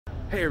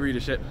Hey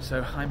readership,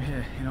 so I'm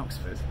here in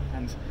Oxford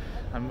and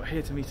I'm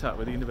here to meet up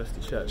with the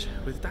University Church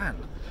with Dan.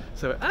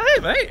 So,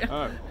 hey mate!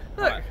 Oh,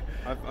 look! right.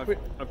 I've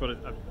got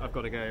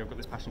to go, I've got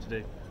this passion to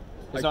do.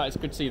 It's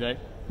good to see you though.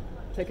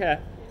 Take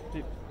care.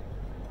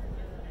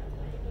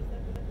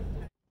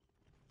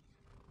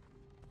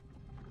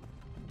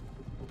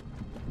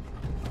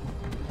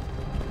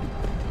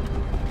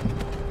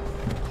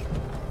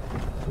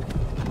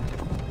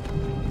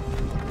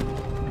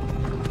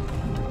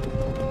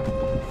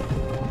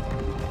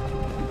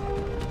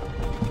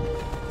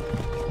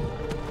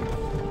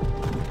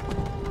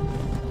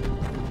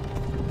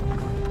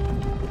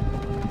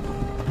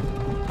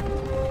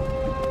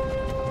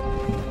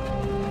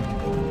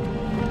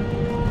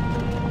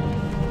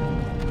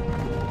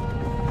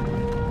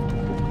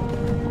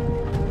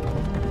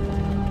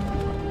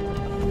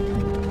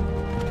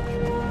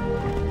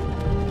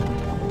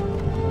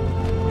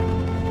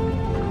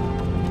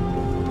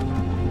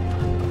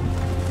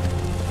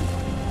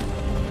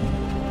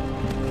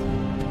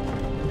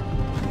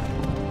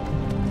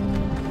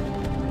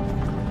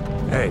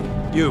 Hey,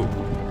 you.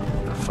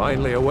 You're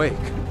finally awake.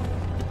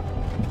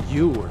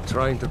 You were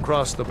trying to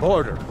cross the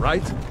border,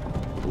 right?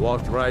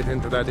 Walked right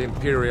into that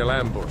Imperial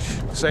ambush,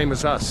 same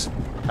as us.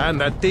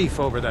 And that thief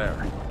over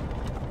there.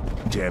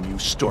 Damn you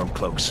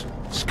Stormcloaks.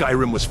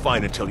 Skyrim was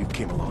fine until you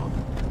came along.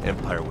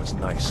 Empire was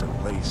nice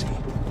and lazy.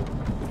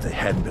 If they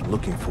hadn't been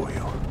looking for you,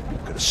 you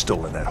could have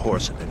stolen that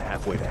horse and been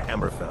halfway to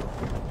Hammerfell.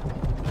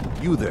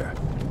 You there,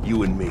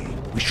 you and me,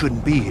 we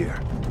shouldn't be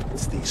here.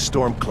 It's these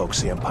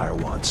Stormcloaks the Empire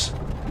wants.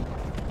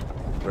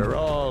 We're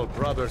all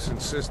brothers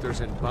and sisters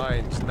in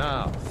binds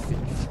now,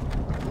 thief.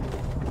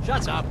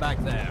 Shut up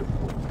back there.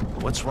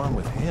 What's wrong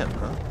with him,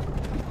 huh?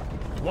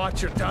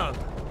 Watch your tongue.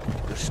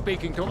 You're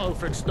speaking to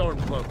Ulfric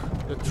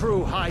Stormcloak, the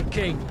true High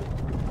King.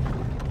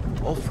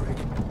 Ulfric?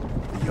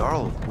 The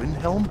Jarl of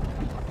Windhelm?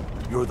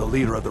 You're the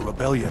leader of the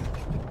rebellion.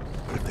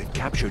 But if they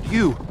captured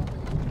you...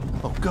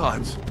 Oh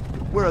gods,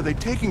 where are they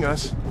taking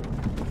us?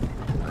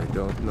 I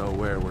don't know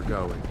where we're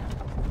going,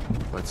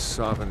 but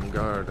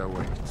Sovngarde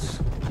awaits.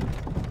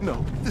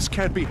 No, this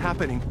can't be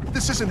happening.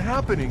 This isn't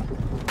happening.